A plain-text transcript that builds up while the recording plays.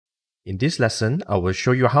In this lesson, I will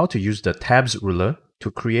show you how to use the tabs ruler to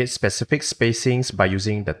create specific spacings by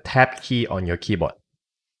using the tab key on your keyboard.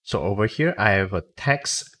 So over here, I have a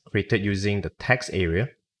text created using the text area.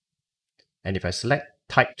 And if I select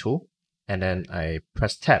type tool and then I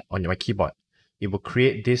press tab on my keyboard, it will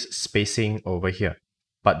create this spacing over here.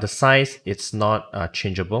 But the size, it's not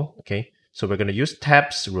changeable, okay? So we're going to use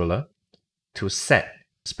tabs ruler to set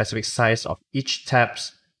specific size of each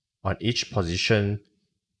tabs on each position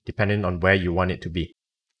depending on where you want it to be.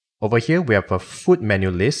 Over here, we have a food menu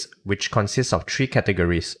list, which consists of 3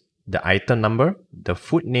 categories: the item number, the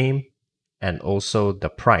food name, and also the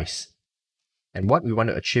price. And what we want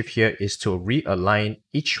to achieve here is to realign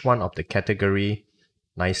each one of the category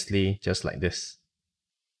nicely, just like this.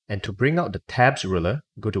 And to bring out the tabs ruler,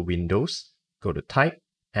 go to Windows, go to Type,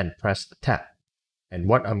 and press Tab. And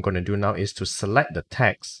what I'm going to do now is to select the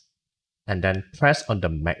text and then press on the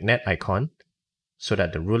magnet icon so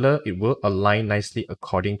that the ruler, it will align nicely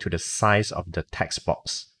according to the size of the text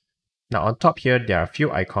box. Now on top here, there are a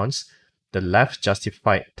few icons. The left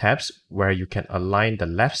justified tabs, where you can align the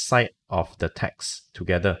left side of the text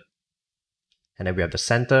together. And then we have the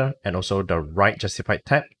center and also the right justified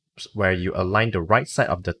tabs, where you align the right side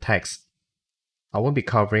of the text. I won't be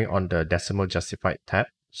covering on the decimal justified tab,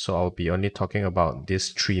 so I'll be only talking about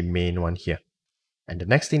these 3 main one here. And the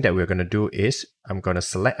next thing that we're going to do is I'm going to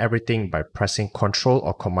select everything by pressing Ctrl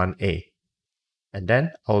or Command A. And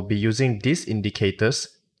then I'll be using these indicators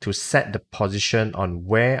to set the position on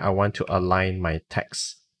where I want to align my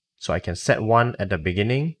text. So I can set one at the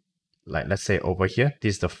beginning, like let's say over here.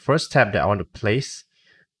 This is the first tab that I want to place.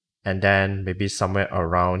 And then maybe somewhere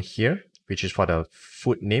around here, which is for the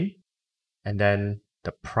food name. And then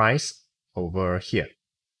the price over here.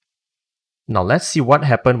 Now let's see what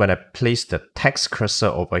happened when I place the text cursor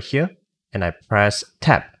over here and I press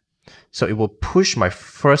tab. So it will push my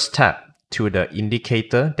first tab to the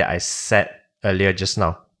indicator that I set earlier just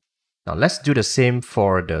now. Now let's do the same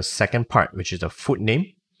for the second part, which is the food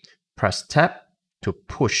name. Press tab to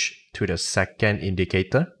push to the second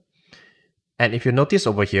indicator. And if you notice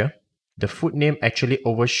over here, the food name actually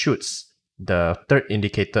overshoots the third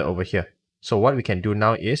indicator over here. So what we can do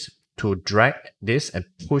now is to drag this and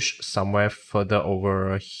push somewhere further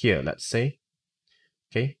over here, let's say.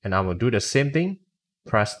 Okay, and I will do the same thing,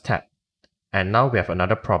 press tab. And now we have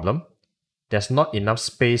another problem. There's not enough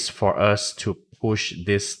space for us to push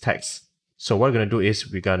this text. So what we're going to do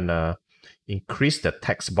is we're going to increase the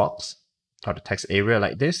text box or the text area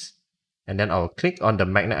like this. And then I'll click on the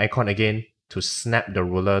magnet icon again to snap the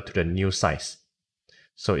ruler to the new size.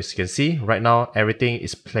 So as you can see, right now, everything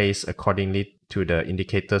is placed accordingly to the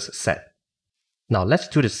indicators set. Now let's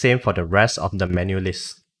do the same for the rest of the menu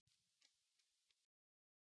list.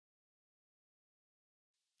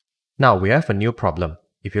 Now we have a new problem.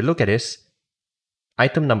 If you look at this,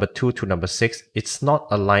 item number 2 to number 6, it's not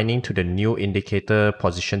aligning to the new indicator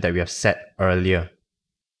position that we have set earlier.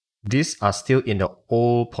 These are still in the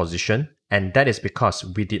old position, and that is because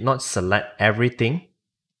we did not select everything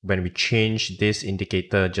when we changed this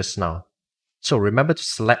indicator just now. So remember to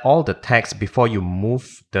select all the text before you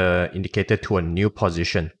move the indicator to a new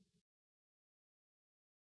position.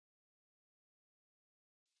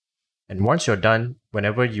 And once you're done,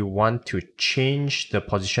 whenever you want to change the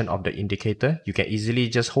position of the indicator, you can easily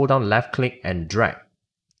just hold down left click and drag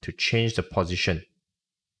to change the position.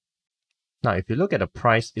 Now, if you look at the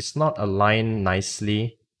price, it's not aligned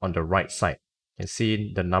nicely on the right side. You can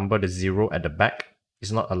see the number, the 0 at the back,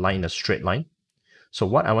 is not aligned in a straight line. So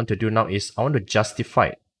what I want to do now is I want to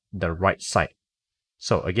justify the right side.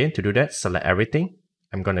 So again, to do that, select everything.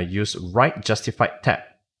 I'm going to use right justified tab,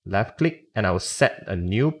 left click, and I will set a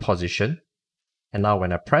new position. And now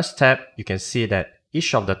when I press tab, you can see that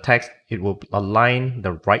each of the text, it will align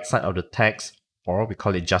the right side of the text, or we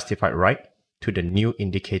call it justified right, to the new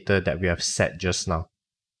indicator that we have set just now.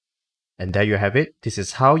 And there you have it. This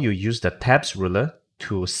is how you use the tabs ruler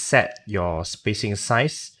to set your spacing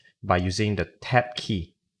size by using the tab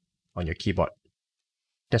key on your keyboard.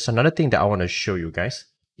 There's another thing that I want to show you guys.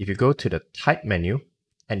 If you go to the type menu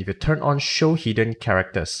and if you turn on show hidden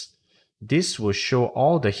characters, this will show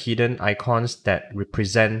all the hidden icons that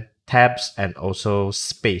represent tabs and also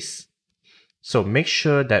space. So make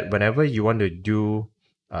sure that whenever you want to do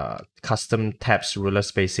custom tabs ruler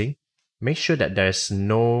spacing, make sure that there's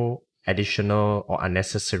no additional or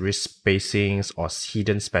unnecessary spacings or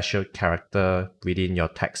hidden special character within your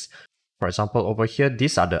text. For example, over here,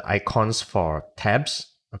 these are the icons for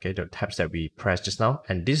tabs, okay, the tabs that we pressed just now,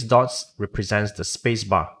 and these dots represents the space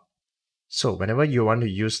bar. So whenever you want to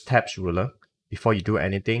use tabs ruler, before you do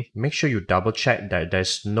anything, make sure you double check that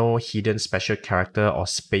there's no hidden special character or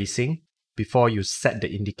spacing before you set the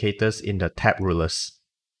indicators in the tab rulers.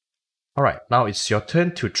 Alright, now it's your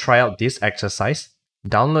turn to try out this exercise.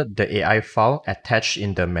 Download the AI file attached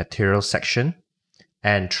in the material section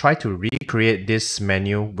and try to recreate this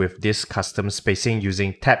menu with this custom spacing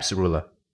using tabs ruler.